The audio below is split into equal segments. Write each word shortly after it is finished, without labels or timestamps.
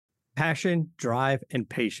Passion, drive, and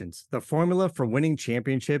patience. The formula for winning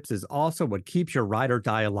championships is also what keeps your ride or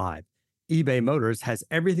die alive. eBay Motors has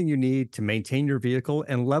everything you need to maintain your vehicle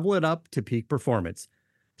and level it up to peak performance.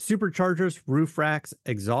 Superchargers, roof racks,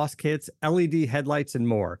 exhaust kits, LED headlights, and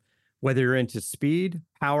more. Whether you're into speed,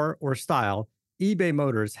 power, or style, eBay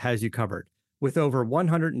Motors has you covered. With over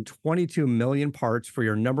 122 million parts for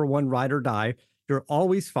your number one ride or die, you'll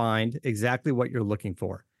always find exactly what you're looking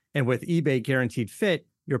for. And with eBay Guaranteed Fit,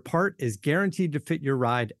 your part is guaranteed to fit your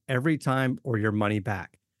ride every time or your money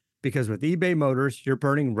back. Because with eBay Motors, you're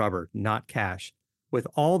burning rubber, not cash. With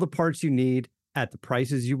all the parts you need at the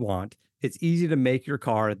prices you want, it's easy to make your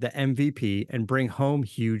car the MVP and bring home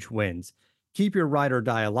huge wins. Keep your ride or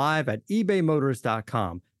die alive at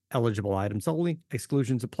ebaymotors.com. Eligible items only.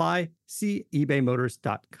 Exclusions apply. See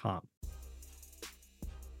ebaymotors.com.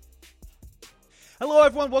 Hello,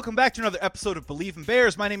 everyone. Welcome back to another episode of Believe in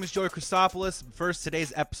Bears. My name is Joey Christopoulos. First,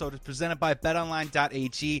 today's episode is presented by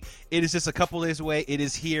BetOnline.ag. It is just a couple days away. It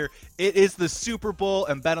is here. It is the Super Bowl,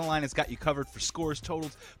 and BetOnline has got you covered for scores,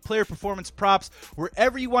 totals, player performance, props.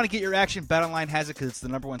 Wherever you want to get your action, BetOnline has it because it's the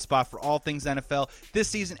number one spot for all things NFL this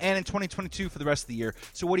season and in 2022 for the rest of the year.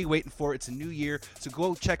 So what are you waiting for? It's a new year, so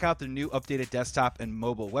go check out their new updated desktop and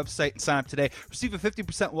mobile website and sign up today. Receive a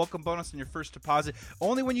 50% welcome bonus on your first deposit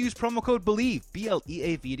only when you use promo code BELIEVE,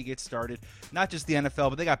 BLEAV, to get started. Not just the NFL,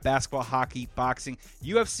 but they got basketball, hockey, boxing,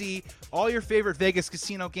 UFC, all your favorite Vegas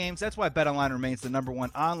casino games. That's why BetOnline remains the number one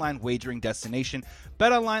online wagering destination.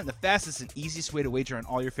 BetOnline, the fastest and easiest way to wager on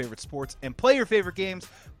all your favorite sports and play your favorite games.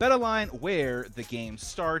 BetOnline, where the game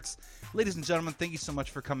starts. Ladies and gentlemen, thank you so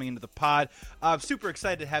much for coming into the pod. I'm super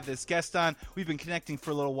excited to have this guest on. We've been connecting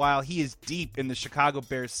for a little while. He is deep in the Chicago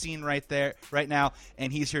Bears scene right now,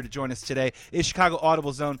 and he's here to join us today. Is Chicago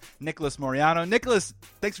Audible Zone Nicholas Moreano. Nicholas,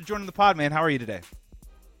 thanks for joining the pod, man. How are you today?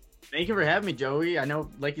 Thank you for having me, Joey. I know,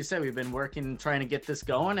 like you said, we've been working, trying to get this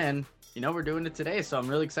going, and, we're doing it today, so I'm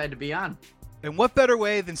really excited to be on. And what better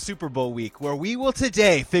way than Super Bowl week, where we will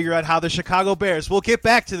today figure out how the Chicago Bears will get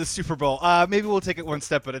back to the Super Bowl. Maybe we'll take it one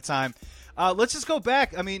step at a time. Let's just go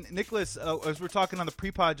back. I mean, Nicholas, as we're talking on the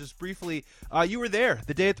pre-pod just briefly, you were there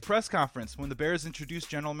the day at the press conference when the Bears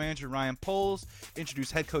introduced general manager Ryan Poles,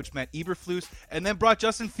 introduced head coach Matt Eberflus, and then brought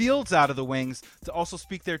Justin Fields out of the wings to also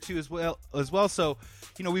speak there too as well. So,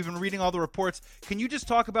 we've been reading all the reports. Can you just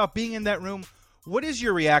talk about being in that room? What is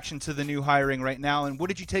your reaction to the new hiring right now, and what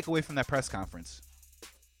did you take away from that press conference?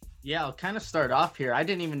 Yeah, I'll kind of start off here. I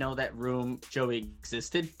didn't even know that room, Joey,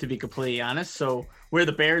 existed, to be completely honest. So where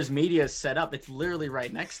the Bears media is set up, it's literally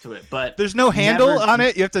right next to it. But there's no handle on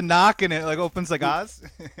it? You have to knock and it opens like Oz?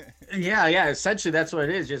 Yeah. Essentially, that's what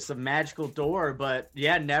it is. Just a magical door. But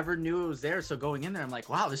yeah, never knew it was there. So going in there, I'm like,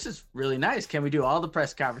 wow, this is really nice. Can we do all the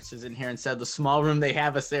press conferences in here instead of the small room they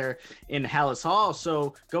have us there in Hallis Hall?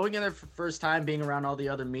 So going in there for the first time, being around all the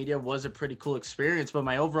other media was a pretty cool experience. But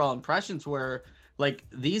my overall impressions were,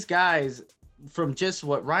 these guys, from just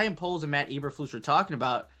what Ryan Poles and Matt Eberflus were talking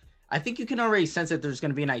about, I think you can already sense that there's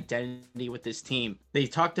going to be an identity with this team. They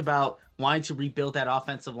talked about wanting to rebuild that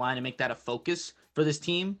offensive line and make that a focus for this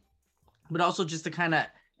team, but also just to kind of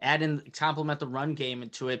add in, complement the run game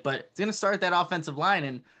into it. But it's going to start that offensive line,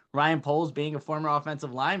 and Ryan Poles being a former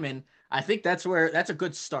offensive lineman, I think that's a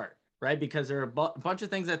good start, right? Because there are a bunch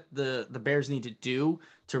of things that the Bears need to do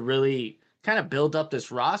to really kind of build up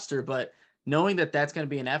this roster, but knowing that that's going to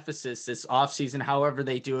be an emphasis this offseason, however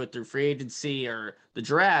they do it through free agency or the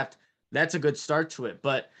draft, that's a good start to it.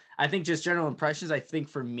 But I think just general impressions, I think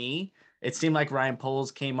for me, it seemed like Ryan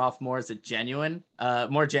Poles came off more as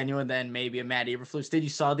more genuine than maybe a Matt Eberflus did. You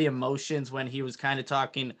saw the emotions when he was kind of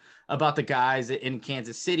talking about the guys in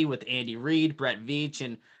Kansas City with Andy Reid, Brett Veach,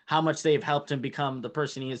 and how much they've helped him become the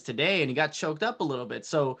person he is today. And he got choked up a little bit.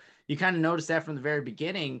 So you kind of noticed that from the very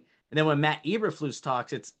beginning. And then when Matt Eberflus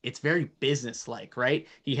talks, it's very business-like, right?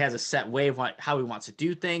 He has a set way of how he wants to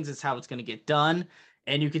do things. It's how it's going to get done.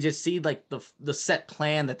 And you can just see the set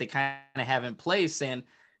plan that they kind of have in place. And,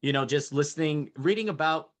 just reading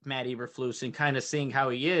about Matt Eberflus and kind of seeing how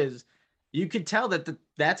he is, you could tell that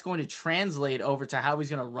that's going to translate over to how he's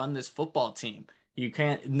going to run this football team. You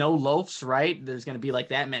can't, no loafs, right? There's going to be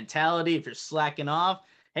that mentality. If you're slacking off,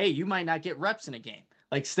 hey, you might not get reps in a game.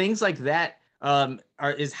 Things like that.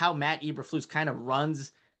 Is how Matt Eberflus kind of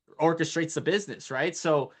orchestrates the business, right?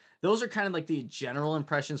 So those are kind of the general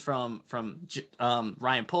impressions from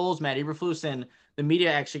Ryan Poles, Matt Eberflus, and the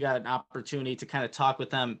media actually got an opportunity to kind of talk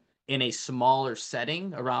with them in a smaller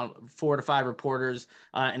setting, around 4 to 5 reporters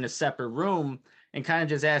in a separate room, and kind of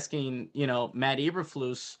just asking, Matt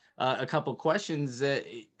Eberflus a couple questions.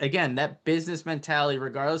 Again, that business mentality,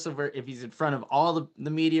 regardless of if he's in front of all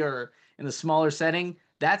the media or in the smaller setting,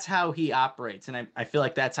 that's how he operates. And I feel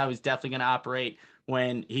like that's how he's definitely going to operate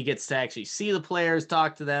when he gets to actually see the players,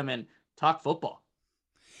 talk to them, and talk football.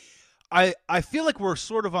 I feel like we're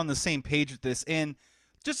sort of on the same page with this. And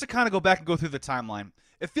just to kind of go back and go through the timeline,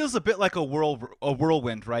 it feels a bit like a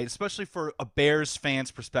whirlwind, right? Especially for a Bears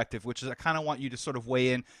fan's perspective, which is I kind of want you to sort of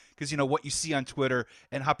weigh in because what you see on Twitter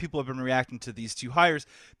and how people have been reacting to these two hires.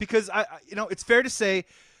 Because it's fair to say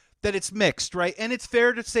that it's mixed, right? And it's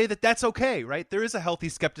fair to say that that's okay, right? There is a healthy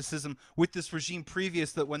skepticism with this regime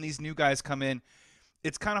previous that when these new guys come in,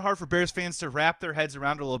 it's kind of hard for Bears fans to wrap their heads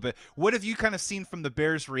around it a little bit. What have you kind of seen from the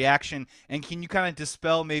Bears reaction? And can you kind of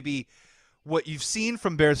dispel maybe what you've seen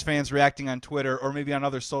from Bears fans reacting on Twitter or maybe on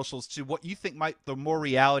other socials to what you think the more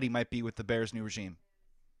reality might be with the Bears new regime?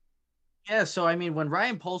 Yeah, so I mean, when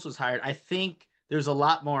Ryan Poles was hired, I think there's a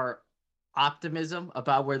lot more optimism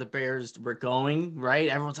about where the Bears were going, right?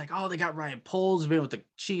 Everyone's like, oh, they got Ryan Poles, been with the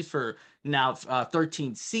Chiefs for now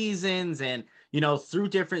 13 seasons, and through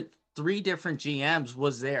three different GMs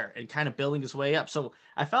was there and kind of building his way up. So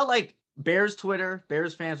I felt like Bears Twitter,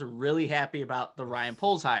 Bears fans were really happy about the Ryan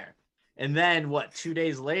Poles hire. And then 2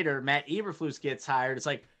 days later, Matt Eberflus gets hired. It's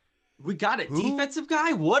like, we got a defensive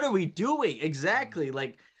guy? What are we doing? Exactly.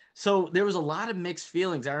 So there was a lot of mixed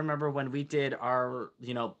feelings. I remember when we did our,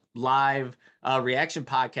 live reaction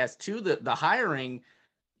podcast to the hiring,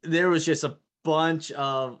 there was just a bunch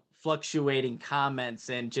of fluctuating comments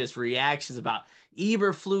and just reactions about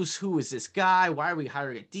Eberflus. Who is this guy? Why are we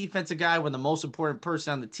hiring a defensive guy when the most important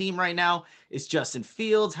person on the team right now is Justin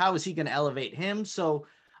Fields? How is he going to elevate him? So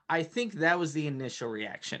I think that was the initial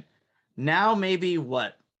reaction. Now maybe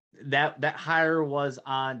that hire was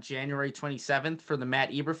on January 27th for the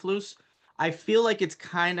Matt Eberflus. I feel like it's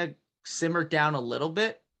kind of simmered down a little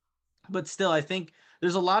bit, but still, I think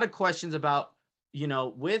there's a lot of questions about,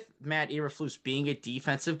 with Matt Eberflus being a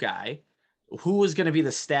defensive guy, who was going to be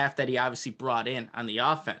the staff that he obviously brought in on the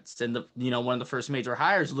offense. And one of the first major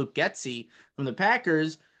hires, Luke Getsy from the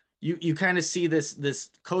Packers, you kind of see this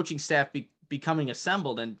coaching staff becoming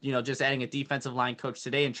assembled and, just adding a defensive line coach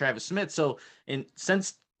today and Travis Smith. So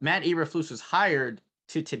since Matt Eberflus was hired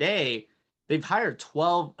to today, they've hired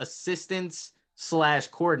 12 assistants /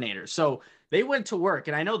 coordinators. So they went to work.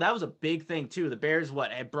 And I know that was a big thing too. The Bears,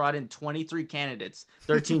 had brought in 23 candidates,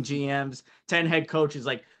 13 GMs, 10 head coaches.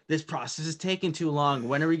 Like, this process is taking too long.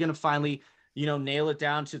 When are we going to finally, nail it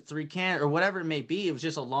down to 3 or whatever it may be? It was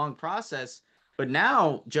just a long process. But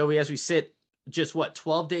now, Joey, as we sit just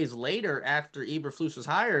 12 days later after Eberflus was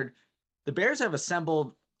hired, the Bears have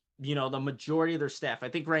assembled, the majority of their staff. I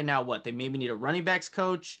think right now, they maybe need a running backs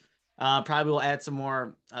coach. Probably will add some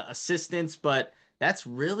more assistants, but that's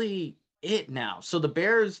really it now. So the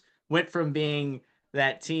Bears went from being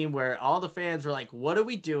that team where all the fans were like, what are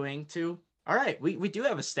we doing, to, all right, we do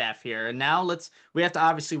have a staff here. And now we have to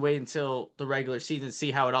obviously wait until the regular season to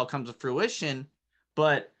see how it all comes to fruition.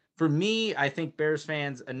 But for me, I think Bears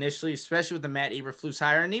fans initially, especially with the Matt Eberflus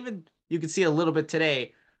hire, and even you can see a little bit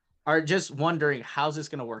today, are just wondering, how's this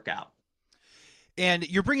going to work out? And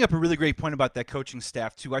you're bringing up a really great point about that coaching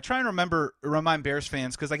staff too. I try and remind Bears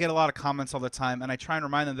fans, because I get a lot of comments all the time, and I try and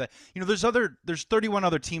remind them that there's 31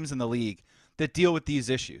 other teams in the league that deal with these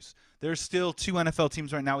issues. There's still 2 NFL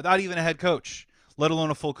teams right now without even a head coach, let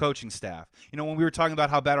alone a full coaching staff. When we were talking about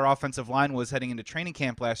how bad our offensive line was heading into training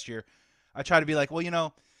camp last year, I try to be like,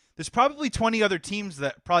 well, there's probably 20 other teams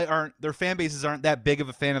that probably their fan bases aren't that big of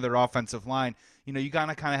a fan of their offensive line. You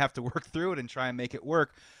gotta kind of have to work through it and try and make it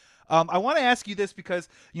work. I want to ask you this because,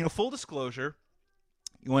 full disclosure,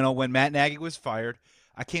 when Matt Nagy was fired,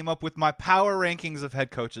 I came up with my power rankings of head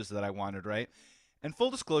coaches that I wanted, right? And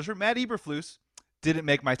full disclosure, Matt Eberflus didn't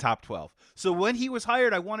make my top 12. So when he was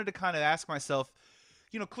hired, I wanted to kind of ask myself,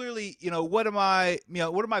 clearly, what are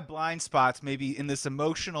my blind spots maybe in this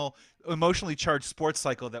emotionally charged sports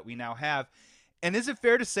cycle that we now have? And is it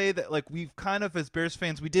fair to say that, we've kind of, as Bears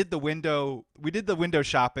fans, we did the window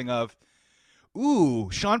shopping of, ooh,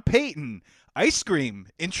 Sean Payton, ice cream,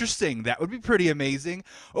 interesting. That would be pretty amazing.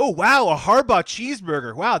 Oh, wow, a Harbaugh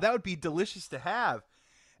cheeseburger. Wow, that would be delicious to have.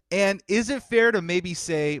 And is it fair to maybe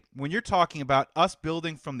say, when you're talking about us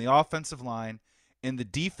building from the offensive line and the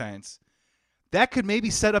defense, that could maybe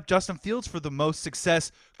set up Justin Fields for the most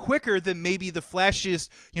success quicker than maybe the flashiest,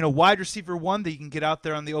 wide receiver one that you can get out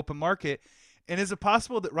there on the open market? And is it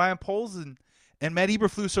possible that Ryan Poles and Matt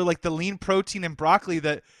Eberflus are like the lean protein and broccoli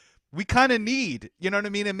that we kind of need, you know what I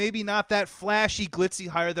mean? And maybe not that flashy, glitzy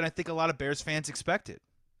hire that I think a lot of Bears fans expected.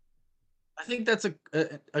 I think that's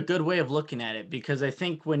a good way of looking at it, because I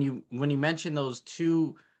think when you mention those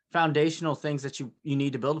 2 foundational things that you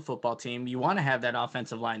need to build a football team, you want to have that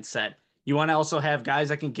offensive line set. you want to also have guys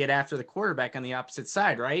that can get after the quarterback on the opposite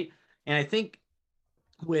side, right? And I think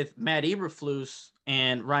with Matt Eberflus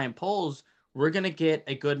and Ryan Poles, we're going to get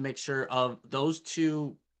a good mixture of those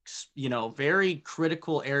two, very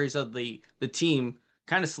critical areas of the team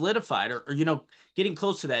kind of solidified or getting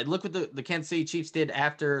close to that. Look what the Kansas City Chiefs did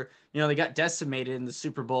after, they got decimated in the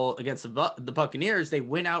Super Bowl against the Buccaneers. They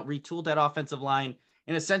went out, retooled that offensive line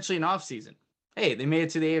in essentially an offseason. Hey, they made it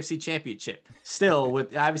to the AFC Championship. Still,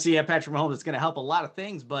 with obviously Patrick Mahomes, it's going to help a lot of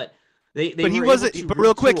things, but but he wasn't. But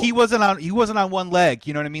real quick, he wasn't on one leg.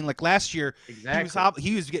 You know what I mean? Like last year, exactly.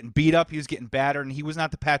 He was getting beat up, he was getting battered, and he was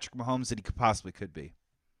not the Patrick Mahomes that he could be.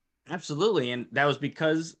 Absolutely, and that was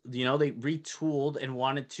because they retooled and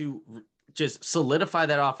wanted to just solidify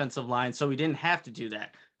that offensive line, so we didn't have to do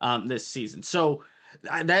that this season. So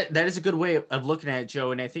that is a good way of looking at it,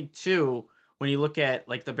 Joe. And I think too, when you look at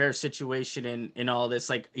like the Bears situation in all this,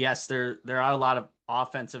 like yes, there are a lot of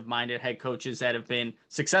offensive minded head coaches that have been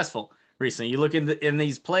successful recently. You look in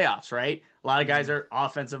these playoffs, right? A lot of guys are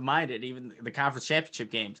offensive minded. Even the conference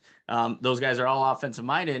championship games, those guys are all offensive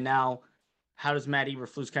minded. Now, how does Matt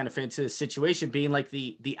Eberflus kind of fit into this situation, being like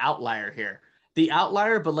the outlier here? The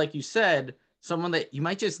outlier, but like you said, someone that you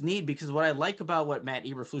might just need, because what I like about what Matt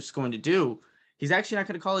Eberflus is going to do, he's actually not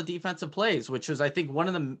going to call it defensive plays, which was, I think, one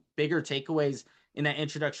of the bigger takeaways in that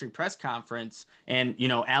introductory press conference. And,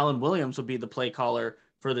 Alan Williams will be the play caller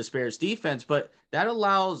for the Bears defense, but that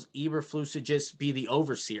allows Eberflus to just be the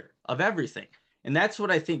overseer of everything. And that's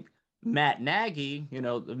what I think Matt Nagy,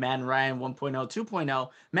 the Matt Ryan 1.0, 2.0,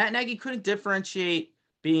 Matt Nagy couldn't differentiate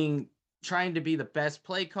trying to be the best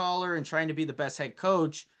play caller and trying to be the best head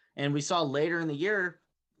coach. And we saw later in the year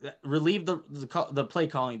relieve the play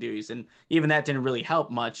calling duties. And even that didn't really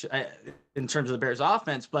help much in terms of the Bears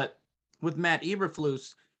offense. But with Matt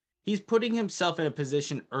Eberflus, he's putting himself in a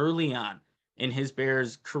position early on in his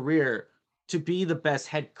Bears career to be the best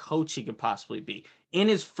head coach he could possibly be in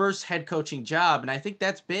his first head coaching job. And I think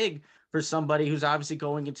that's big for somebody who's obviously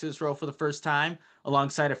going into this role for the first time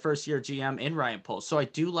alongside a first-year GM in Ryan Poles. So I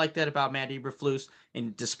do like that about Matt Eberflus.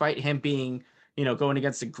 And despite him being, going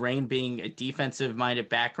against the grain, being a defensive-minded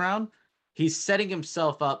background, he's setting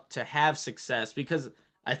himself up to have success, because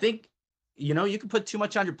I think, you can put too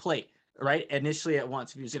much on your plate, right? Initially at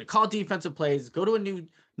once. If you're going to call defensive plays, go to a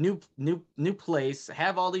new place,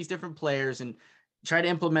 have all these different players and try to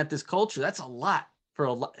implement this culture. That's a lot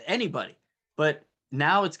for anybody. But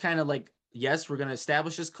now it's kind of like, yes, we're going to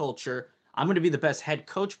establish this culture. I'm going to be the best head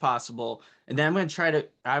coach possible. And then I'm going to try to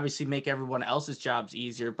obviously make everyone else's jobs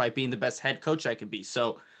easier by being the best head coach I could be.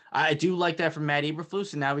 So I do like that from Matt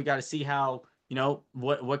Eberflus. And now we got to see how,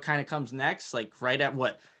 what kind of comes next. Like right at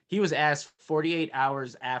what he was asked 48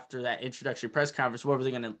 hours after that introductory press conference, what were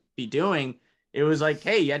they going to be doing? It was like,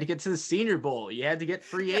 hey, you had to get to the Senior Bowl. You had to get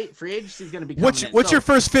free agency is going to be coming in. What's your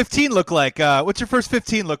first 15 look like? What's your first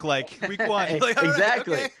 15 look like? Week one.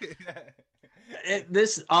 Exactly.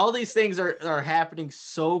 All these things are happening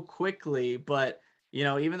so quickly, but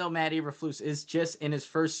even though Matt Eberflus is just in his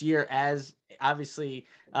first year as obviously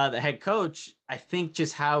the head coach, I think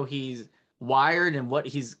just how he's wired and what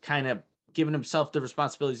he's kind of given himself the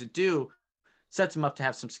responsibilities to do sets him up to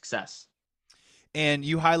have some success. And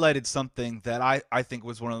you highlighted something that I think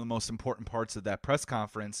was one of the most important parts of that press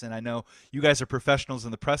conference. And I know you guys are professionals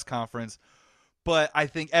in the press conference, but I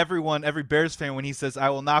think every Bears fan, when he says, I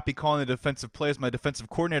will not be calling the defensive plays, my defensive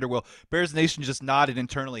coordinator will, Bears Nation just nodded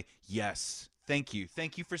internally. Yes. Thank you.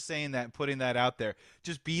 Thank you for saying that and putting that out there.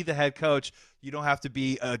 Just be the head coach. You don't have to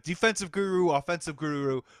be a defensive guru, offensive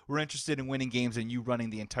guru. We're interested in winning games and you running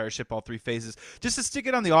the entire ship, all three phases. Just to stick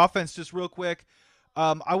it on the offense just real quick,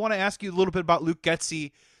 I want to ask you a little bit about Luke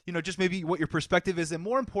Getsy, just maybe what your perspective is. And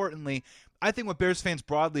more importantly, I think what Bears fans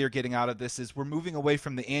broadly are getting out of this is we're moving away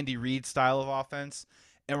from the Andy Reid style of offense,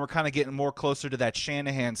 and we're kind of getting more closer to that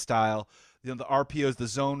Shanahan style, the RPOs, the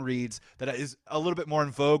zone reads, that is a little bit more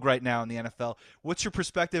in vogue right now in the NFL. What's your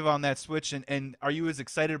perspective on that switch, and are you as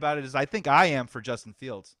excited about it as I think I am for Justin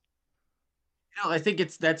Fields? I think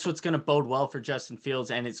that's what's going to bode well for Justin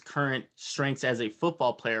Fields and his current strengths as a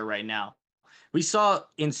football player right now. We saw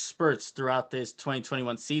in spurts throughout this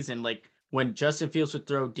 2021 season, like when Justin Fields would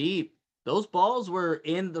throw deep, those balls were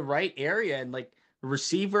in the right area and like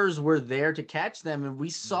receivers were there to catch them. And we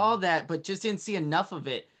saw that, but just didn't see enough of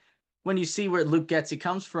it. When you see where Luke Getsy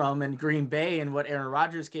comes from in Green Bay and what Aaron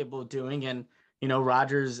Rodgers is capable of doing. And,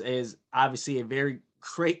 Rodgers is obviously a very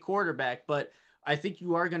great quarterback, but I think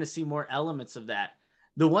you are going to see more elements of that.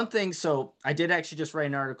 The one thing, so I did actually just write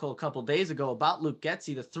an article a couple of days ago about Luke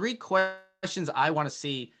Getsy, the three questions I want to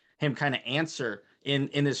see him kind of answer in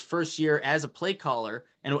this first year as a play caller.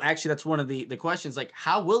 And actually that's one of the questions, like,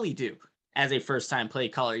 how will he do as a first-time play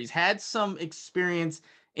caller. He's had some experience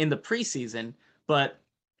in the preseason, but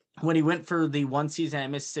when he went for the one season at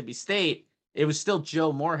Mississippi State, it was still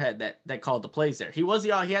Joe Moorhead that called the plays there. He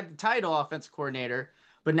had the title offensive coordinator,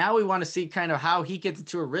 but now we want to see kind of how he gets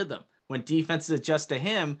into a rhythm. When defenses adjust to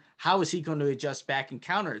him, how is he going to adjust back and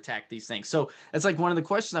counterattack these things? So that's like one of the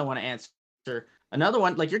questions I want to answer. Another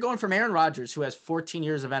one, like you're going from Aaron Rodgers, who has 14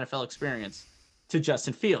 years of NFL experience, to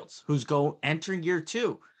Justin Fields, who's entering year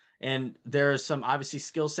 2. And there are some obviously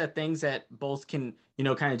skill set things that both can,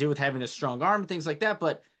 kind of do with having a strong arm and things like that.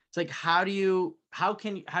 But it's like, how do you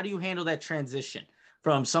handle that transition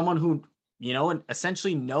from someone who,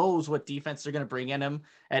 essentially knows what defense they're going to bring in him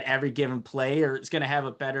at every given play, or is going to have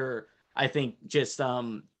a better, I think, just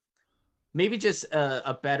maybe just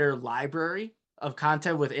a better library of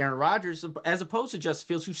content with Aaron Rodgers, as opposed to Justin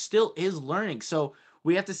Fields, who still is learning. So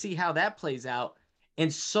we have to see how that plays out.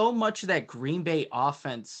 And so much of that Green Bay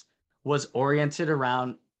offense was oriented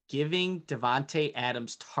around giving Davante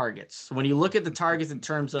Adams targets. When you look at the targets in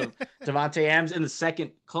terms of Davante Adams, in the second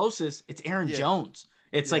closest, it's Aaron Jones.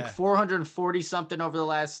 It's like 440 something over the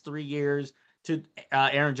last 3 years to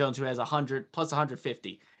Aaron Jones, who has 100 plus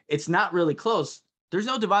 150. It's not really close. There's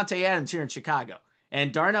no Davante Adams here in Chicago.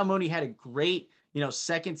 And Darnell Mooney had a great,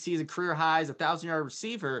 second season career highs, 1,000-yard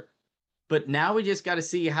receiver. But now we just got to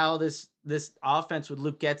see how this offense with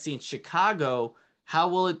Luke Getsy in Chicago, how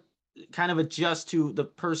will it kind of adjust to the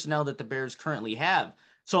personnel that the Bears currently have.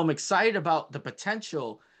 So I'm excited about the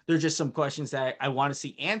potential. There's just some questions that I want to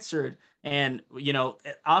see answered. And,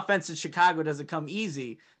 offense in Chicago doesn't come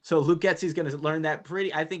easy. So Luke Getsy is going to learn that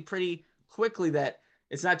pretty quickly, that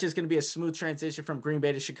it's not just going to be a smooth transition from Green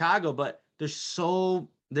Bay to Chicago, but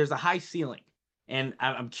there's a high ceiling. And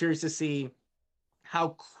I'm curious to see how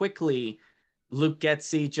quickly Luke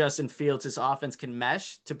Getsy, Justin Fields, his offense can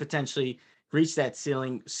mesh to potentially reach that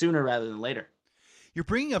ceiling sooner rather than later. You're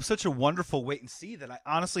bringing up such a wonderful wait and see that I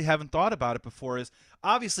honestly haven't thought about it before. Is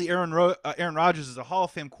obviously Aaron Rodgers is a Hall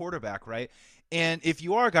of Fame quarterback, right? And if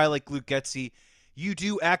you are a guy like Luke Getsy, you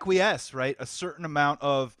do acquiesce, right? A certain amount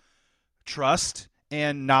of trust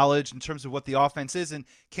and knowledge in terms of what the offense is. And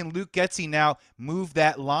can Luke Getsy now move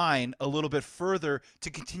that line a little bit further to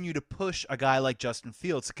continue to push a guy like Justin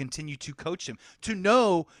Fields, to continue to coach him, to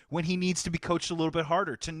know when he needs to be coached a little bit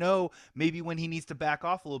harder, to know maybe when he needs to back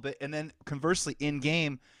off a little bit. And then conversely, in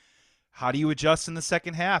game, how do you adjust in the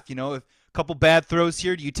second half? If a couple bad throws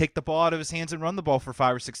here, do you take the ball out of his hands and run the ball for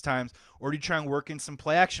 5 or 6 times? Or do you try and work in some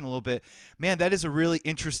play action a little bit? Man, that's a really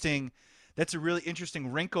interesting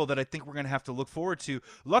wrinkle that I think we're going to have to look forward to.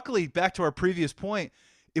 Luckily, back to our previous point,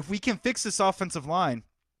 if we can fix this offensive line,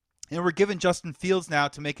 and we're giving Justin Fields now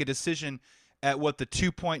to make a decision at what the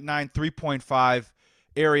 2.9, 3.5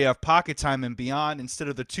 area of pocket time and beyond, instead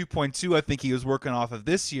of the 2.2 I think he was working off of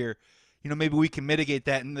this year, maybe we can mitigate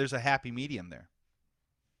that and there's a happy medium there.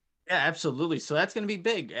 Yeah, absolutely. So that's going to be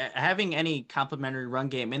big. Having any complementary run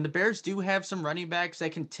game. And the Bears do have some running backs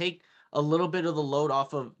that can take a little bit of the load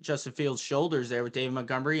off of Justin Fields' shoulders there with David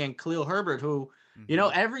Montgomery and Khalil Herbert, who,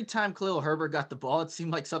 every time Khalil Herbert got the ball, it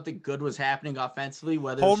seemed like something good was happening offensively,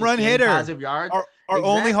 whether home it's run hitter, positive yards. Our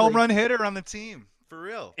only home run hitter on the team, for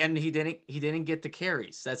real. And he didn't get the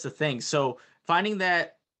carries. That's the thing. So finding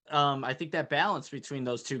that, I think that balance between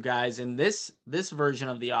those two guys in this version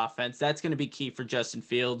of the offense, that's going to be key for Justin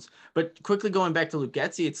Fields. But quickly going back to Luke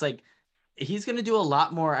Getsy, it's like he's going to do a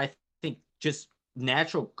lot more, I think, just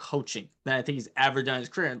natural coaching than I think he's ever done in his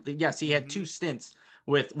career. Yes, he had 2 stints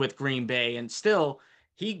with Green Bay, and still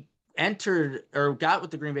he entered or got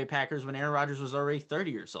with the Green Bay Packers when Aaron Rodgers was already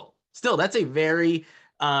 30 years old. Still, that's a very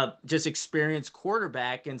just experienced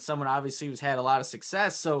quarterback, and someone obviously who's had a lot of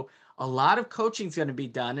success. So a lot of coaching is going to be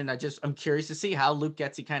done, and I'm curious to see how Luke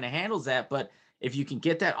Getsy kind of handles that. But if you can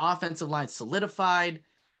get that offensive line solidified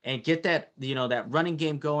and get that, that running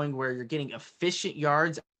game going where you're getting efficient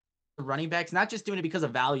yards running backs, not just doing it because of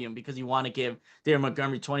volume, because you want to give David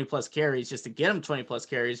Montgomery 20 plus carries just to get him 20 plus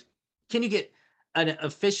carries. Can you get an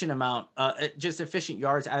efficient amount, just efficient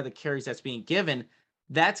yards out of the carries that's being given?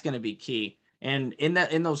 That's going to be key. And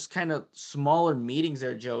in those kind of smaller meetings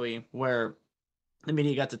there, Joey, where the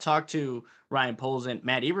media got to talk to Ryan Poles and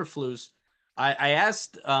Matt Eberflus, I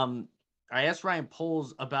asked Ryan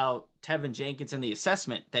Poles about Tevin Jenkins and the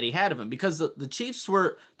assessment that he had of him, because the Chiefs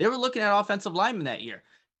were looking at offensive linemen that year.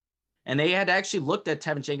 And they had actually looked at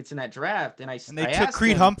Tevin Jenkins in that draft, and they took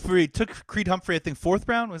Creed Humphrey. I think 4th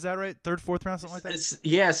round. Was that right? 3rd, 4th round, something like that.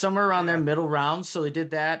 Yeah, somewhere around there, middle round. So they did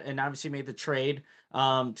that, and obviously made the trade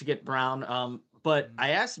to get Brown. But I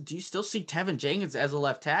asked him, "Do you still see Tevin Jenkins as a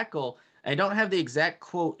left tackle?" I don't have the exact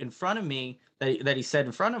quote in front of me that he said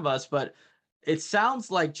in front of us, but it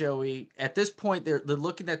sounds like, Joey, at this point they're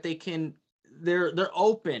looking that they're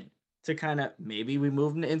open to kind of, maybe we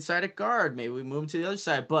move him to inside at guard, maybe we move him to the other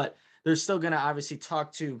side, but they're still going to obviously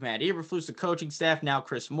talk to Matt Eberflus, the coaching staff, now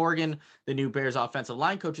Chris Morgan, the new Bears offensive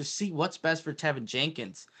line coaches, see what's best for Tevin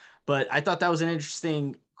Jenkins. But I thought that was an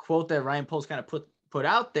interesting quote that Ryan Poles kind of put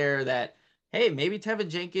out there, that, hey, maybe Tevin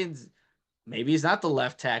Jenkins, maybe he's not the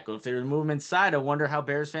left tackle. If they were to move him inside, I wonder how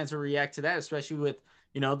Bears fans will react to that, especially with,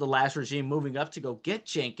 the last regime moving up to go get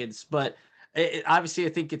Jenkins. But obviously, I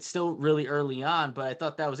think it's still really early on, but I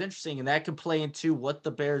thought that was interesting, and that could play into what the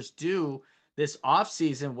Bears do this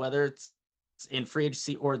offseason, whether it's in free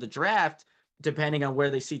agency or the draft, depending on where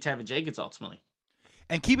they see Tevin Jenkins ultimately.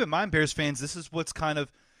 And keep in mind, Bears fans, this is what's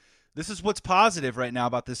positive right now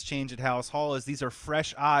about this change at Halas Hall, is these are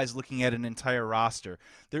fresh eyes looking at an entire roster.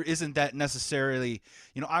 There isn't that necessarily,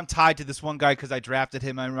 I'm tied to this one guy because I drafted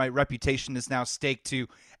him and my reputation is now staked to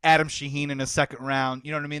Adam Shaheen in a second round.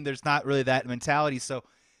 You know what I mean? There's not really that mentality. So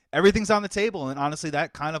everything's on the table, and honestly,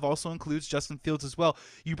 that kind of also includes Justin Fields as well.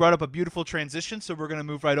 You brought up a beautiful transition, so we're going to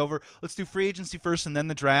move right over. Let's do free agency first and then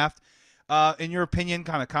the draft. In your opinion,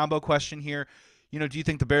 kind of combo question here, do you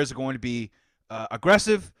think the Bears are going to be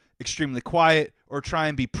aggressive, extremely quiet, or try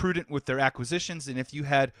and be prudent with their acquisitions? And if you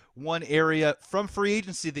had one area from free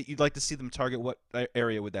agency that you'd like to see them target, what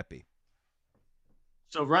area would that be?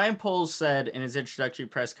 So Ryan Poles said in his introductory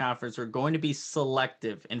press conference, we're going to be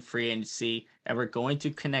selective in free agency, and we're going to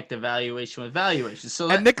connect evaluation with valuation. So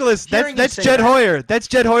and Nicholas, that's Jed Hoyer. That's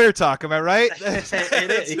Jed Hoyer talk. Am I right?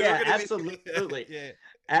 It is. Yeah, absolutely. Yeah.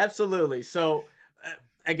 Absolutely. So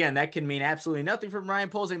again, that can mean absolutely nothing from Ryan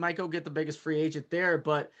Poles. They might go get the biggest free agent there,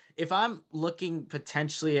 but if I'm looking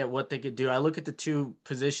potentially at what they could do, I look at the two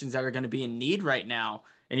positions that are going to be in need right now,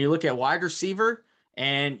 and you look at wide receiver,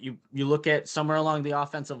 and you look at somewhere along the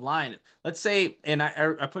offensive line. Let's say, and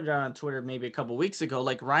I put it out on Twitter maybe a couple weeks ago,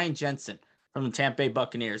 like Ryan Jensen from the Tampa Bay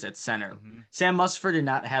Buccaneers at center. Mm-hmm. Sam Musford did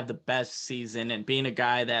not have the best season, and being a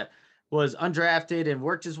guy that was undrafted and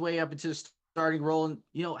worked his way up into the starting role and,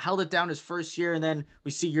 held it down his first year, and then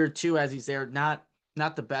we see year two as he's there, not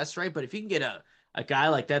the best, right? But if you can get a guy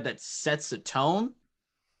like that sets the tone,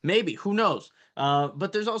 maybe, who knows?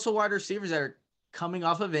 But there's also wide receivers that are coming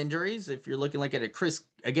off of injuries. If you're looking like at a Chris,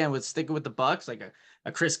 again, with sticking with the Bucs, like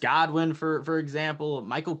a Chris Godwin, for example,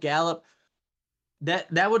 Michael Gallup,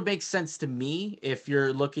 that would make sense to me if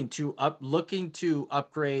you're looking to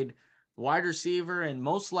upgrade wide receiver, and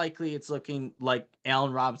most likely it's looking like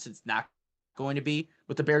Allen Robinson's not going to be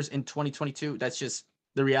with the Bears in 2022. That's just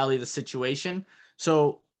the reality of the situation.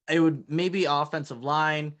 So it would maybe offensive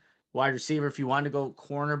line, wide receiver. If you want to go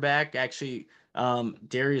cornerback, actually,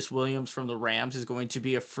 Darius Williams from the Rams is going to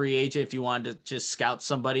be a free agent. If you wanted to just scout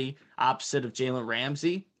somebody opposite of Jalen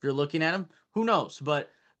Ramsey, if you're looking at him, who knows?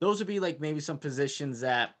 But those would be like maybe some positions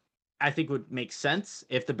that I think would make sense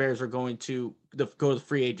if the Bears are going to go the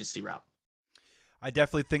free agency route. I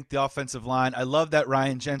definitely think the offensive line. I love that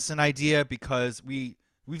Ryan Jensen idea because we've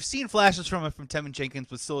seen flashes from him from Tevin Jenkins,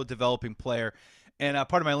 but still a developing player. And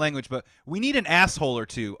part of my language, but we need an asshole or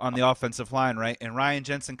two on the offensive line, right? And Ryan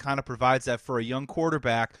Jensen kind of provides that for a young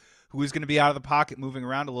quarterback who is going to be out of the pocket, moving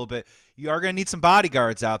around a little bit. You are going to need some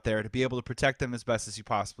bodyguards out there to be able to protect them as best as you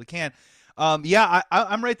possibly can.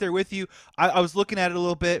 I'm right there with you. I was looking at it a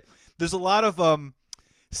little bit. There's a lot of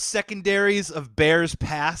secondaries of Bears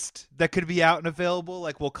past that could be out and available.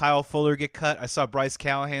 Like, will Kyle Fuller get cut? I saw Bryce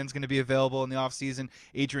Callahan's going to be available in the offseason.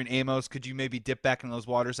 Adrian Amos, could you maybe dip back in those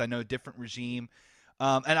waters? I know, different regime.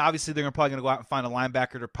 And obviously they're probably going to go out and find a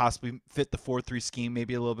linebacker to possibly fit the 4-3 scheme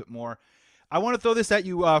maybe a little bit more. I want to throw this at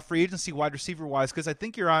you free agency wide receiver-wise because I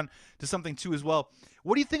think you're on to something too as well.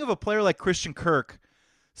 What do you think of a player like Christian Kirk,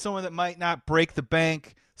 someone that might not break the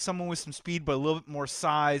bank, someone with some speed but a little bit more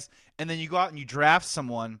size, and then you go out and you draft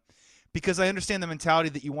someone? Because I understand the mentality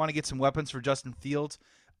that you want to get some weapons for Justin Fields.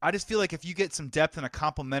 I just feel like if you get some depth in a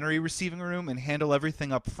complementary receiving room and handle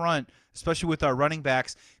everything up front, especially with our running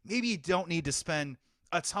backs, maybe you don't need to spend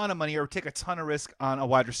a ton of money or take a ton of risk on a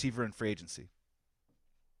wide receiver in free agency.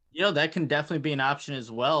 That can definitely be an option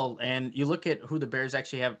as well. And you look at who the Bears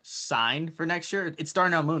actually have signed for next year. It's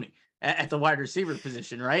Darnell Mooney at the wide receiver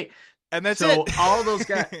position, right? And that's so it. All those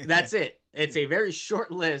guys, that's it. It's a very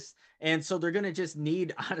short list. And so they're going to just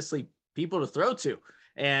need, honestly, people to throw to.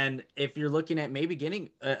 And if you're looking at maybe getting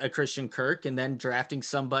a Christian Kirk and then drafting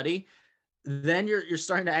somebody, then you're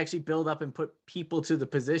starting to actually build up and put people to the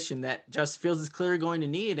position that Justin Fields is clearly going to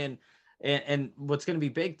need. And what's going to be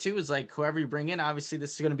big too is like whoever you bring in, obviously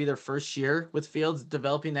this is going to be their first year with Fields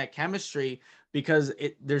developing that chemistry, because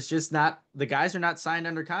there's just not, the guys are not signed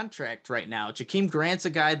under contract right now. Jakeem Grant's a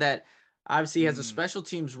guy that obviously has a special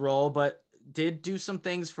teams role, but did do some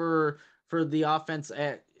things for the offense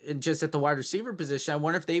just at the wide receiver position. I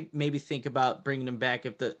wonder if they maybe think about bringing him back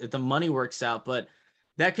if the money works out, but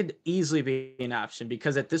that could easily be an option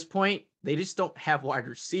because at this point they just don't have wide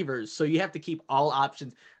receivers. So you have to keep all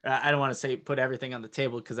options. I don't want to say put everything on the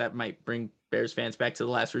table because that might bring Bears fans back to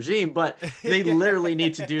the last regime, but they literally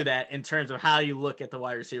need to do that in terms of how you look at the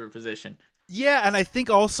wide receiver position. Yeah, and I think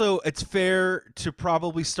also it's fair to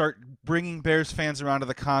probably start bringing Bears fans around to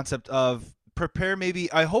the concept of prepare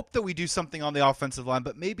maybe. I hope that we do something on the offensive line,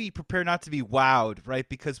 but maybe prepare not to be wowed, right?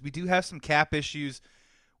 Because we do have some cap issues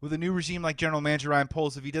with a new regime like General Manager Ryan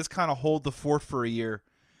Poles. If he does kind of hold the fort for a year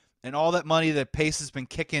and all that money that Pace has been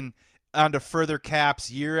kicking onto further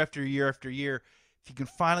caps year after year after year, if you can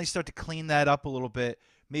finally start to clean that up a little bit,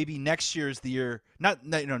 maybe next year is the year, not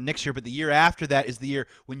next year, but the year after that is the year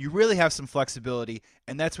when you really have some flexibility,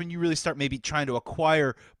 and that's when you really start maybe trying to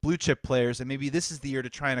acquire blue chip players, and maybe this is the year to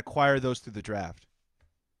try and acquire those through the draft.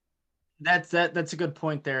 That's a good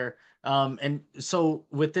point there. And so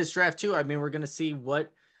with this draft too, I mean, we're going to see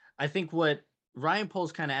what Ryan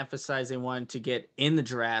Poles kind of emphasized they wanted to get in the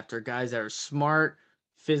draft are guys that are smart,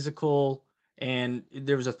 physical, and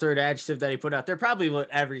there was a third adjective that he put out there, probably what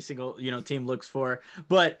every single team looks for,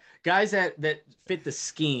 but guys that fit the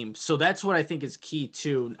scheme. So that's what I think is key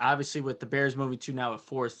too. Obviously, with the Bears moving to now a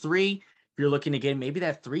 4-3, if you're looking to get maybe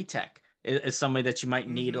that 3 tech is somebody that you might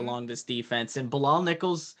need along this defense. And Bilal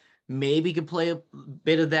Nichols maybe could play a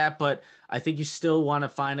bit of that, but I think you still want to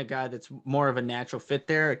find a guy that's more of a natural fit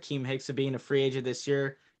there. Akeem Hicks being a free agent this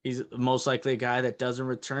year, he's most likely a guy that doesn't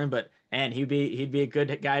return, but he'd be a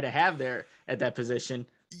good guy to have there at that position.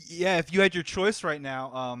 Yeah, if you had your choice right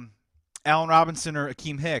now, Allen Robinson or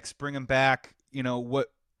Akeem Hicks, bring him back.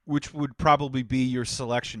 Which would probably be your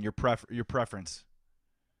selection, your preference?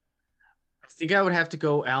 I think I would have to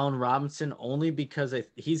go Allen Robinson only because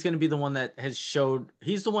he's going to be the one that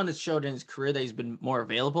he's the one that showed in his career that he's been more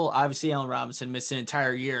available. Obviously, Allen Robinson missed an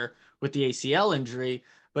entire year with the ACL injury,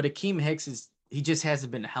 but Akeem Hicks he just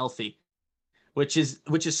hasn't been healthy, which is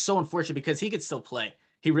so unfortunate because he could still play.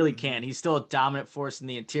 He really can. He's still a dominant force in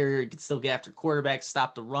the interior. He can still get after quarterbacks,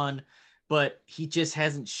 stop the run, but he just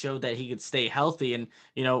hasn't showed that he could stay healthy. And,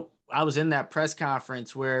 I was in that press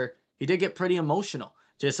conference where he did get pretty emotional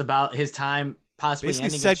just about his time possibly basically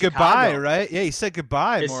ending said in goodbye, Chicago. right? Yeah, he said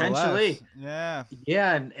goodbye Essentially. more or less.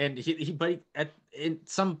 Yeah. And but at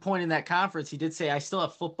some point in that conference, he did say, I still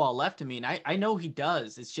have football left in me. And I know he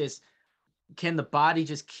does. It's just, can the body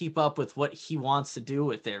just keep up with what he wants to do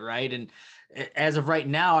with it, right? And as of right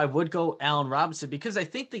now, I would go Allen Robinson because I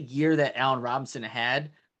think the year that Allen Robinson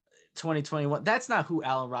had, 2021, that's not who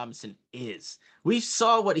Allen Robinson is. We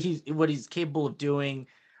saw what he's capable of doing,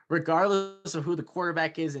 regardless of who the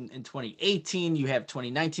quarterback is in 2018. You have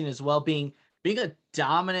 2019 as well, being a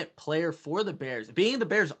dominant player for the Bears, being the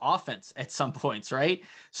Bears offense at some points, right?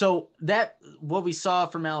 So that what we saw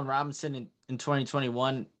from Allen Robinson in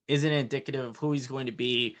 2021 isn't indicative of who he's going to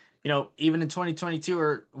be, even in 2022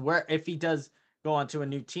 or where if he does go on to a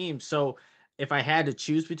new team. So if I had to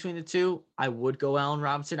choose between the two, I would go Allen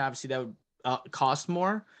Robinson. Obviously, that would cost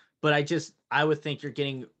more, but I would think you're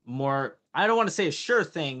getting more. I don't want to say a sure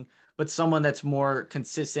thing, but someone that's more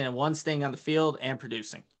consistent and one staying on the field and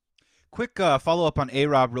producing. Quick follow up on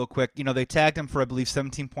A-Rob real quick. They tagged him for, I believe,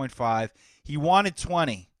 17.5. He wanted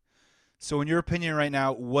 20. So in your opinion right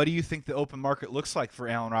now, what do you think the open market looks like for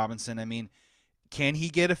Allen Robinson? I mean, can he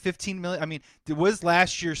get a 15 million? I mean, was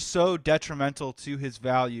last year so detrimental to his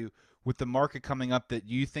value with the market coming up that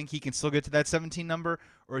you think he can still get to that 17 number?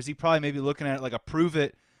 Or is he probably maybe looking at it like a prove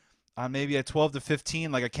it on maybe a 12 to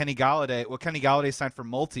 15, like a Kenny Galladay? Well, Kenny Galladay signed for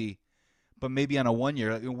multi, but maybe on a 1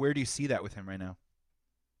 year. Where do you see that with him right now?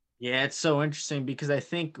 Yeah, it's so interesting because I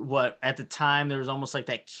think at the time there was almost like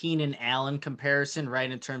that Keenan Allen comparison,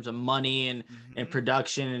 right, in terms of money and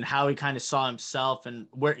production and how he kind of saw himself and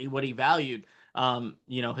what he valued,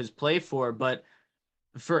 his play for. But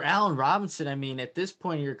for Allen Robinson, I mean, at this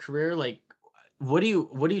point in your career, like, what do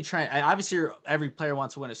you try? Obviously, every player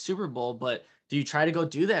wants to win a Super Bowl, but do you try to go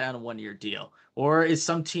do that on a 1-year deal, or is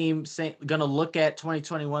some team going to look at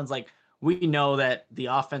 2021's like? We know that the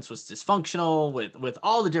offense was dysfunctional with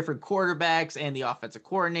all the different quarterbacks and the offensive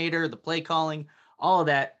coordinator, the play calling, all of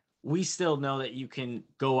that. We still know that you can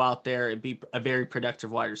go out there and be a very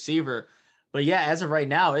productive wide receiver. But yeah, as of right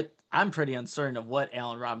now, I'm pretty uncertain of what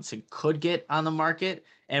Allen Robinson could get on the market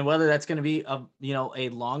and whether that's going to be a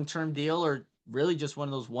long-term deal or really just one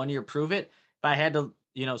of those 1-year prove it. If I had to,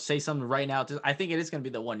 say something right now, I think it is going to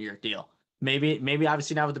be the 1-year deal. Maybe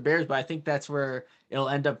obviously not with the Bears, but I think that's where it'll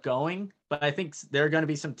end up going. But I think there are going to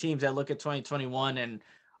be some teams that look at 2021 and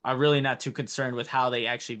are really not too concerned with how they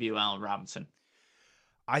actually view Allen Robinson.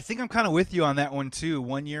 I think I'm kind of with you on that one too.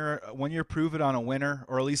 One year prove it on a winner,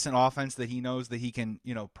 or at least an offense that he knows that he can,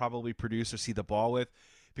 probably produce or see the ball with.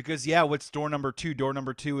 Because what's door number two? Door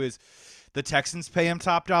number two is the Texans pay him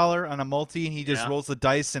top dollar on a multi, and he just rolls the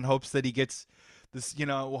dice and hopes that he gets this,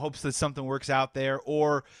 hopes that something works out there.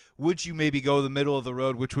 Or would you maybe go the middle of the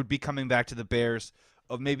road, which would be coming back to the Bears,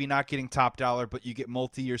 of maybe not getting top dollar, but you get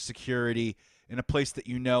multi-year security in a place that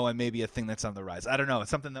and maybe a thing that's on the rise. I don't know. It's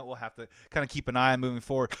something that we'll have to kind of keep an eye on moving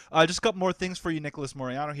forward. Just a couple more things for you, Nicholas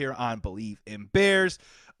Moreano, here on Believe in Bears.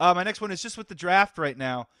 My next one is just with the draft right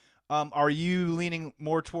now. Are you leaning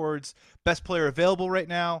more towards best player available right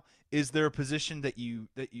now? Is there a position that you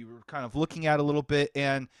were kind of looking at a little bit?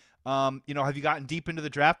 And have you gotten deep into the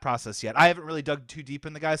draft process yet? I haven't really dug too deep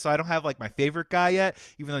in the guy, so I don't have like my favorite guy yet,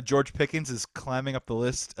 even though George Pickens is climbing up the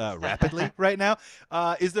list rapidly right now.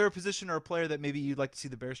 Is there a position or a player that maybe you'd like to see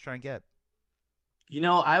the Bears try and get?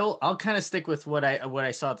 I'll kind of stick with what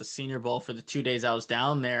I saw at the Senior Bowl for the 2 days I was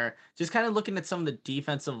down there. Just kind of looking at some of the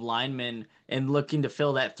defensive linemen and looking to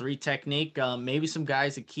fill that 3 technique. Maybe some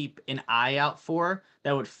guys to keep an eye out for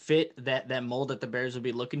that would fit that mold that the Bears would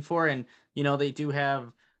be looking for. And they do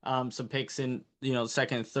have some picks in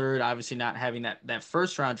second and third. Obviously, not having that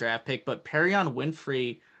first round draft pick, but Perion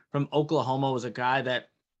Winfrey from Oklahoma was a guy that,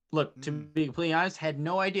 look, to be completely honest, had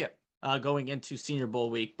no idea going into Senior Bowl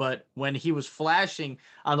week. But when he was flashing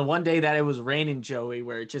on the one day that it was raining, Joey,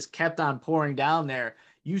 where it just kept on pouring down there,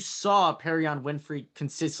 you saw Perion Winfrey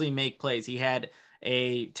consistently make plays. He had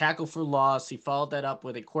a tackle for loss. He followed that up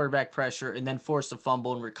with a quarterback pressure and then forced a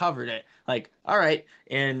fumble and recovered it. Like, all right.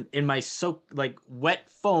 And in my wet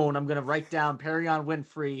phone, I'm going to write down Perion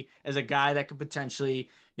Winfrey as a guy that could potentially,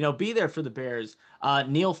 be there for the Bears.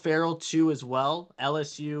 Neil Farrell too, as well.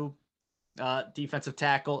 LSU, defensive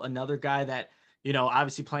tackle, another guy that,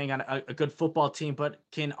 obviously playing on a good football team, but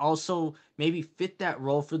can also maybe fit that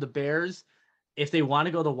role for the Bears if they want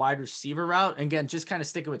to go the wide receiver route. And again, just kind of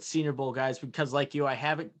sticking with Senior Bowl guys, because like you, I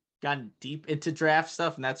haven't gotten deep into draft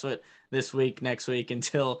stuff, and that's what this week, next week,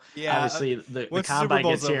 until obviously the combine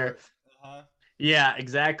gets here. Yeah,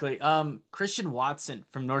 exactly. Christian Watson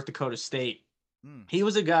from North Dakota State. He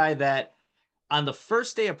was a guy that on the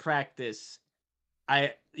first day of practice,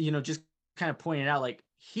 I, just kind of pointed out, like,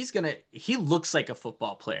 he looks like a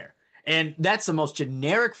football player. And that's the most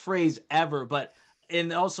generic phrase ever.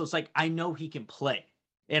 And also it's like, I know he can play.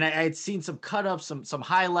 And I had seen some cut-ups, some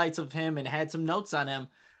highlights of him and had some notes on him.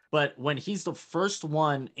 But when he's the first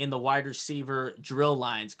one in the wide receiver drill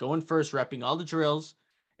lines, going first, repping all the drills,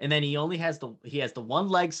 and then he has the one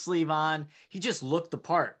leg sleeve on, he just looked the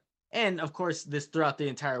part. And of course, this throughout the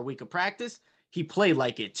entire week of practice, he played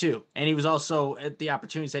like it too. And he was also, at the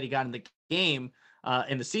opportunities that he got in the game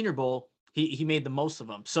in the Senior Bowl, he made the most of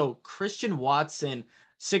them. So Christian Watson,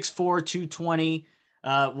 6'4", 220.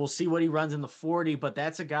 We'll see what he runs in the 40, but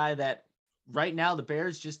that's a guy that right now the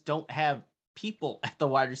Bears just don't have people at the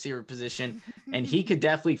wide receiver position. And he could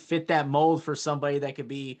definitely fit that mold for somebody that could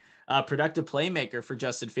be a productive playmaker for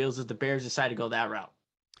Justin Fields if the Bears decide to go that route.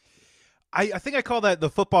 I think I call that the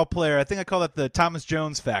football player. I think I call that the Thomas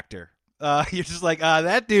Jones factor. You're just like,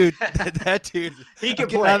 that dude, that dude, he can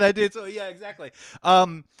play. That dude. So yeah, exactly.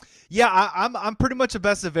 I'm pretty much a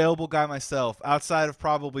best available guy myself, outside of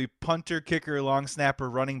probably punter, kicker, long snapper,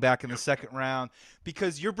 running back in the second round,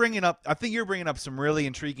 because I think you're bringing up some really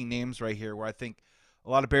intriguing names right here, where I think a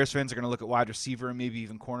lot of Bears fans are going to look at wide receiver and maybe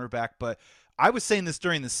even cornerback. But I was saying this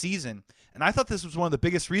during the season, and I thought this was one of the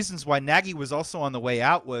biggest reasons why Nagy was also on the way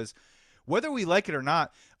out was, whether we like it or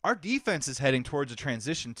not, our defense is heading towards a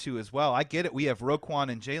transition too as well. I get it. We have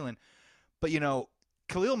Roquan and Jalen, but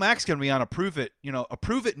Khalil Mack's going to be on a prove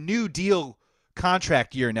it new deal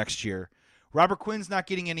contract year next year. Robert Quinn's not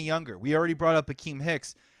getting any younger. We already brought up Akeem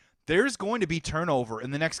Hicks. There's going to be turnover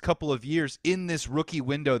in the next couple of years in this rookie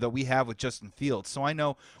window that we have with Justin Fields. So I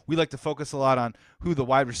know we like to focus a lot on who the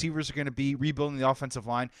wide receivers are going to be, rebuilding the offensive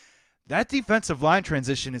line. That defensive line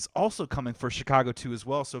transition is also coming for Chicago too as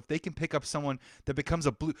well. So if they can pick up someone that becomes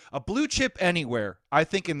a blue chip anywhere, I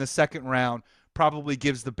think in the second round probably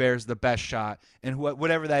gives the Bears the best shot. And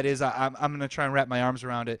whatever that is, I'm going to try and wrap my arms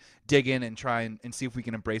around it, dig in, and try and see if we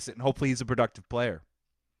can embrace it. And hopefully he's a productive player.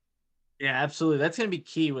 Yeah, absolutely. That's going to be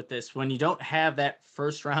key with this. When you don't have that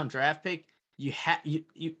first round draft pick,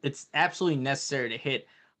 it's absolutely necessary to hit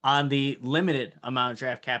on the limited amount of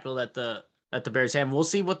draft capital that the Bears have. And we'll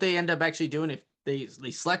see what they end up actually doing. If they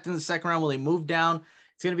select in the second round, will they move down?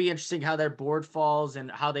 It's going to be interesting how their board falls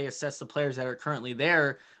and how they assess the players that are currently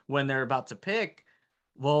there when they're about to pick.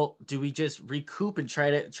 well, do we just recoup and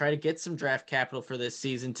try to get some draft capital for this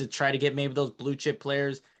season to try to get maybe those blue chip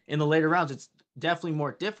players in the later rounds? It's definitely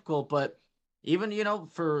more difficult, but even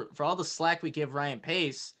for all the slack we give Ryan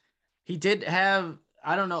Pace, he did have,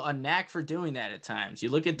 I don't know, a knack for doing that at times. You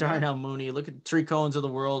look at Yeah. Darnell Mooney, you look at Tree Cones of the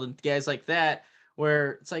world and guys like that,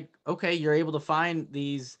 where it's like, okay, you're able to find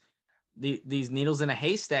these needles in a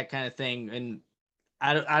haystack kind of thing. And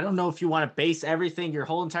I don't know if you want to base everything, your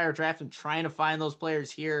whole entire draft, and trying to find those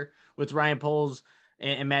players here with Ryan Poles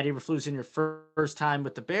and Matt Eberflus in your first time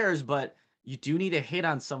with the Bears, but you do need to hit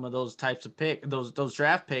on some of those types of those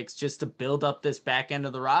draft picks just to build up this back end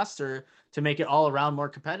of the roster to make it all around more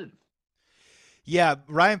competitive. Yeah,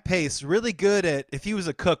 Ryan Pace, really good at, if he was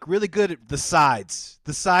a cook, really good at the side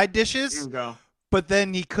Here dishes, we go. but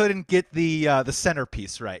then he couldn't get the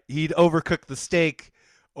centerpiece right. He'd overcook the steak,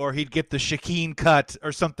 or he'd get the Shakeen cut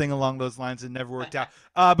or something along those lines. It never worked out.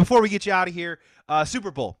 Before we get you out of here, Super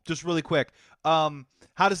Bowl, just really quick.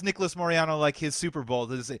 How does Nicholas Moriano like his Super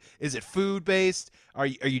Bowl? Is it food based? Are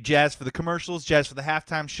you jazzed for the commercials? Jazzed for the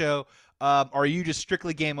halftime show? Are you just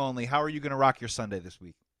strictly game only? How are you going to rock your Sunday this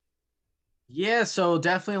week? Yeah, so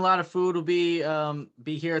definitely a lot of food will be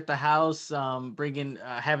here at the house. Bringing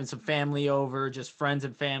having some family over, just friends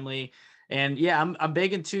and family, and yeah, I'm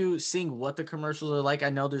big into seeing what the commercials are like. I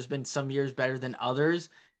know there's been some years better than others.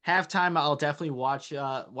 Halftime, I'll definitely watch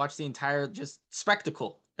the entire just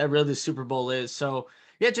spectacle that really the Super Bowl is. So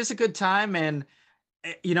yeah, just a good time, and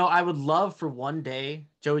I would love for one day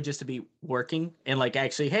Joey just to be working and like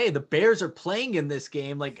actually, hey, the Bears are playing in this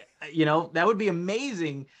game. Like, that would be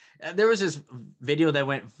amazing. There was this video that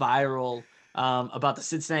went viral about the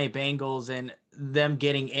Cincinnati Bengals and them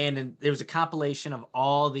getting in, and there was a compilation of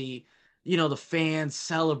all the fans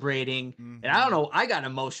celebrating. And I don't know, I got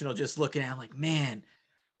emotional just looking at it. I'm like, man,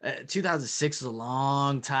 2006 is a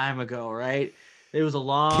long time ago, right? It was a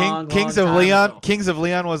long, Kings long of time Leon. ago. Kings of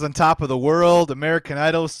Leon was on top of the world. American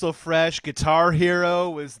Idol was still fresh. Guitar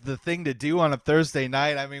Hero was the thing to do on a Thursday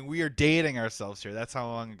night. I mean, we are dating ourselves here. That's how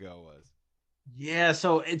long ago it was. Yeah,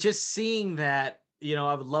 so just seeing that,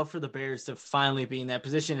 I would love for the Bears to finally be in that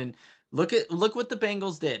position. And look what the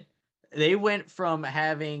Bengals did. They went from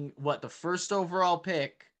having the first overall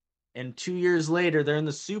pick, and 2 years later they're in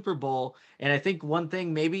the Super Bowl. And I think one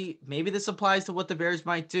thing, maybe this applies to what the Bears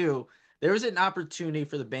might do. There was an opportunity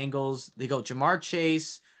for the Bengals. They go Jamar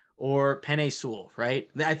Chase or Penei Sewell, right?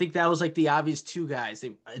 I think that was like the obvious two guys.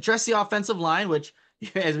 They address the offensive line, which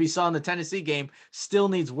as we saw in the Tennessee game, still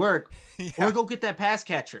needs work. Yeah. Or go get that pass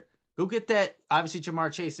catcher. Go get that. Obviously,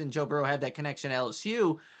 Jamar Chase and Joe Burrow had that connection at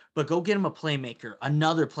LSU, but go get him a playmaker,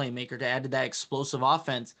 another playmaker to add to that explosive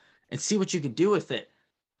offense and see what you can do with it.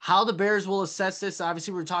 How the Bears will assess this,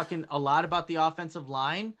 obviously, we're talking a lot about the offensive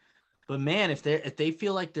line, but man, if they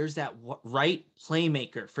feel like there's that right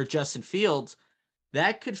playmaker for Justin Fields,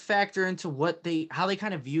 that could factor into how they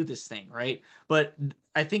kind of view this thing, right? But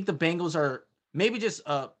I think the Bengals are maybe just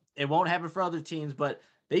it won't happen for other teams, but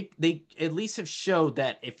they at least have showed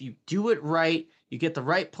that if you do it right, you get the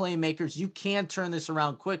right playmakers, you can turn this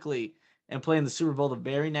around quickly and play in the Super Bowl the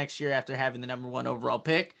very next year after having the number one overall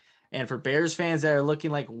pick. And for Bears fans that are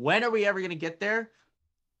looking like, when are we ever going to get there?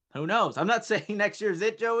 Who knows? I'm not saying next year is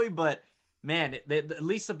it, Joey, but man, at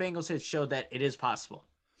least the Bengals have showed that it is possible.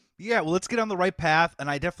 Yeah, well, let's get on the right path, and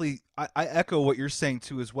I echo what you're saying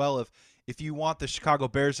too as well. If you want the Chicago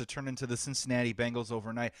Bears to turn into the Cincinnati Bengals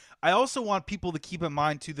overnight, I also want people to keep in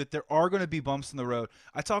mind too that there are going to be bumps in the road.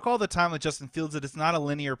 I talk all the time with Justin Fields that it's not a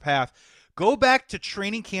linear path. Go back to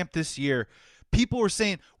training camp this year. People were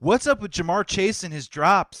saying, "What's up with Jamar Chase and his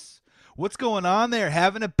drops? What's going on there?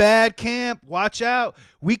 Having a bad camp. Watch out."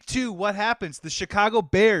 Week 2, what happens? The Chicago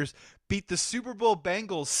Bears beat the Super Bowl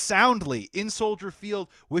Bengals soundly in Soldier Field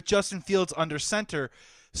with Justin Fields under center.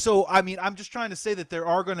 So, I mean, I'm just trying to say that there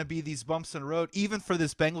are going to be these bumps in the road, even for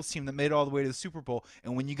this Bengals team that made it all the way to the Super Bowl.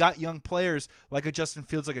 And when you got young players like a Justin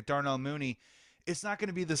Fields, like a Darnell Mooney, it's not going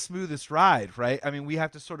to be the smoothest ride, right? I mean, we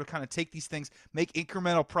have to sort of kind of take these things, make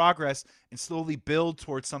incremental progress, and slowly build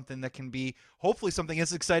towards something that can be hopefully something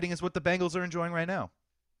as exciting as what the Bengals are enjoying right now.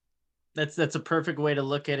 That's a perfect way to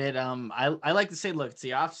look at it. I like to say, look, it's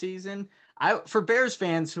the off season. For Bears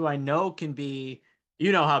fans who I know can be,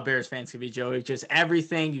 how Bears fans can be, Joey. Just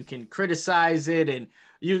everything you can criticize it, and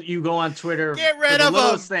you go on Twitter. Get rid of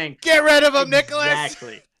him. Thing. Get rid of him, Nicholas.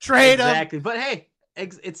 Exactly. Trade him. Exactly. But hey,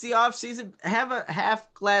 it's the off season. Have a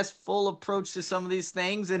half glass full approach to some of these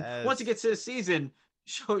things, and once you get to the season,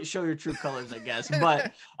 show your true colors, I guess.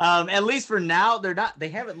 But at least for now, they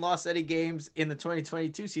haven't lost any games in the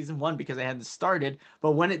 2022 season. One, because they hadn't started,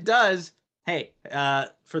 but when it does, hey,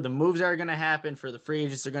 for the moves that are going to happen, for the free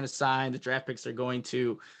agents they're going to sign, the draft picks they're going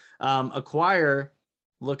to acquire,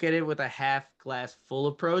 look at it with a half glass full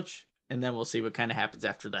approach, and then we'll see what kind of happens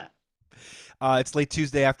after that. It's late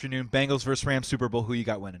Tuesday afternoon. Bengals versus Rams Super Bowl. Who you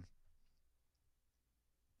got winning?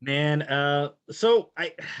 Man, so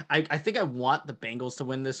I think I want the Bengals to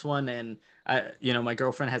win this one, and my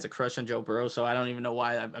girlfriend has a crush on Joe Burrow, so I don't even know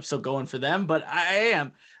why I'm still going for them, but I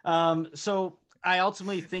am. So I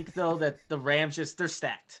ultimately think though that the Rams they're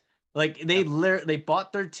stacked. Like they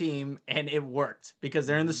bought their team and it worked because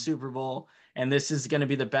they're in the Super Bowl, and this is going to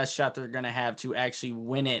be the best shot they're going to have to actually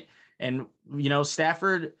win it. And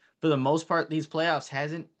Stafford, for the most part, these playoffs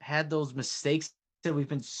hasn't had those mistakes that we've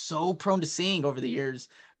been so prone to seeing over the years.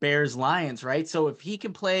 Bears, Lions, right? So if he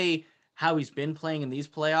can play how he's been playing in these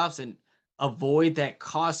playoffs and avoid that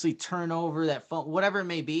costly turnover, whatever it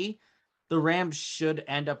may be, the Rams should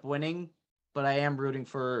end up winning. But I am rooting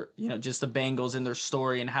for, just the Bengals and their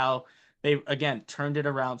story and how they, again, turned it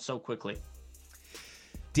around so quickly.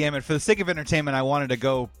 Damn it. For the sake of entertainment, I wanted to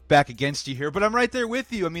go back against you here, but I'm right there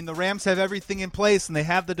with you. I mean, the Rams have everything in place, and they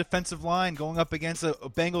have the defensive line going up against a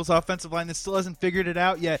Bengals offensive line that still hasn't figured it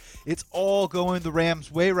out yet. It's all going the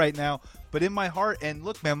Rams' way right now. But in my heart, and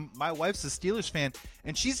look, man, my wife's a Steelers fan,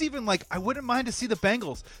 and she's even like, I wouldn't mind to see the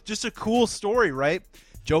Bengals. Just a cool story, right?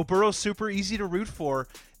 Joe Burrow's super easy to root for.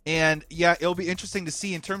 And, yeah, it'll be interesting to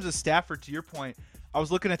see in terms of Stafford, to your point. I was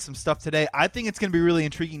looking at some stuff today. I think it's going to be really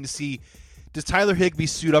intriguing to see, does Tyler Higbee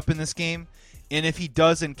suit up in this game? And if he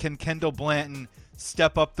doesn't, can Kendall Blanton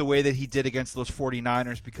step up the way that he did against those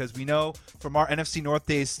 49ers? Because we know from our NFC North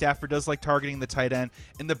days, Stafford does like targeting the tight end.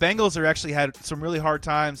 And the Bengals are actually had some really hard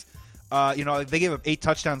times. They gave up 8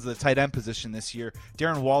 touchdowns to the tight end position this year.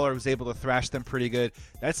 Darren Waller was able to thrash them pretty good.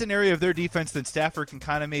 That's an area of their defense that Stafford can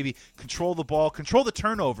kind of maybe control the ball, control the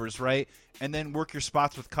turnovers, right? And then work your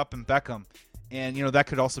spots with Kupp and Beckham. And, that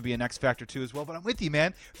could also be an X factor too as well. But I'm with you,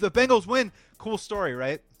 man. If the Bengals win, cool story,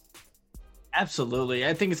 right? Absolutely.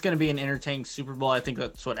 I think it's going to be an entertaining Super Bowl. I think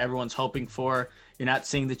that's what everyone's hoping for. You're not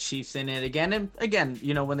seeing the Chiefs in it again. And again,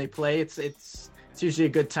 when they play, it's usually a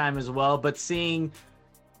good time as well. But seeing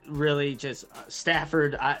really just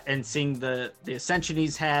Stafford and seeing the ascension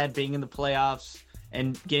he's had, being in the playoffs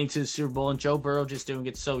and getting to the Super Bowl, and Joe Burrow just doing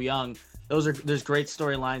it so young, there's great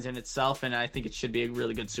storylines in itself, and I think it should be a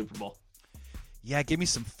really good Super Bowl. Yeah, give me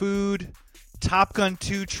some food, Top Gun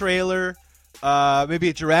 2 trailer, maybe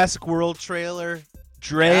a Jurassic World trailer,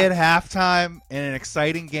 Dre at halftime, and an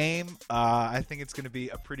exciting game. I think it's going to be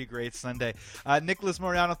a pretty great Sunday. Nicholas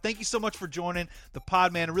Moreano, thank you so much for joining the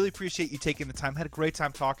pod, man. I really appreciate you taking the time. Had a great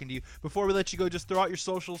time talking to you. Before we let you go, just throw out your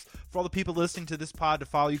socials for all the people listening to this pod to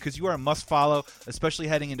follow you, because you are a must-follow, especially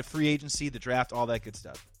heading into free agency, the draft, all that good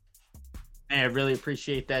stuff. I really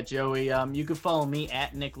appreciate that, Joey. You can follow me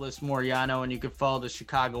at Nicholas Moreano, and you can follow the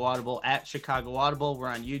Chicago Audible at Chicago Audible. We're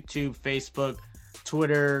on YouTube, Facebook,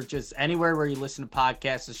 Twitter, just anywhere where you listen to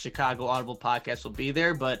podcasts. The Chicago Audible podcast will be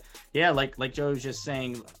there. But yeah, like Joey was just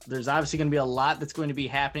saying, there's obviously going to be a lot that's going to be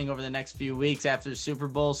happening over the next few weeks after the Super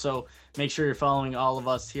Bowl. So make sure you're following all of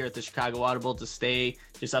us here at the Chicago Audible to stay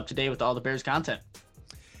just up to date with all the Bears content.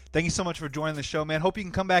 Thank you so much for joining the show, man. Hope you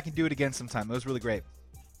can come back and do it again sometime. It was really great.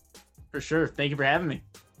 For sure. Thank you for having me.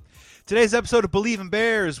 Today's episode of Believe in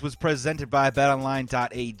Bears was presented by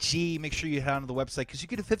BetOnline.ag. Make sure you head on to the website because you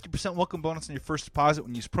get a 50% welcome bonus on your first deposit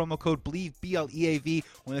when you use promo code BLEAV, BLEAV.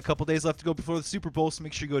 Only a couple days left to go before the Super Bowl, so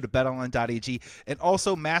make sure you go to BetOnline.ag. And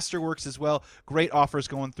also Masterworks as well. Great offers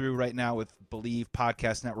going through right now with Believe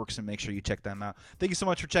Podcast Networks, and make sure you check them out. Thank you so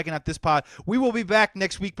much for checking out this pod. We will be back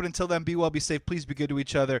next week, but until then, be well, be safe. Please be good to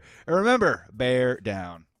each other. And remember, bear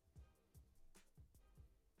down.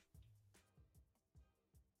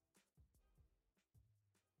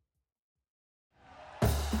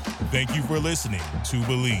 Thank you for listening to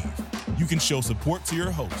Believe. You can show support to your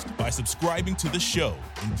host by subscribing to the show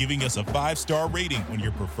and giving us a 5-star rating on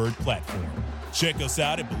your preferred platform. Check us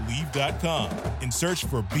out at Believe.com and search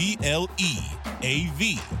for BLEAV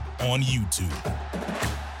on YouTube.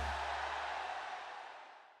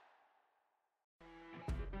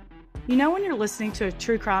 You know when you're listening to a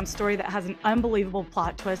true crime story that has an unbelievable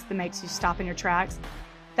plot twist that makes you stop in your tracks?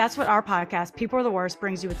 That's what our podcast, People Are the Worst,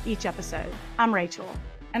 brings you with each episode. I'm Rachel.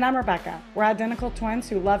 And I'm Rebecca. We're identical twins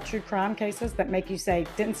who love true crime cases that make you say,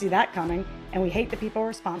 didn't see that coming, and we hate the people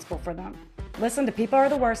responsible for them. Listen to People Are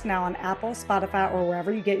the Worst now on Apple, Spotify, or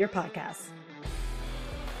wherever you get your podcasts.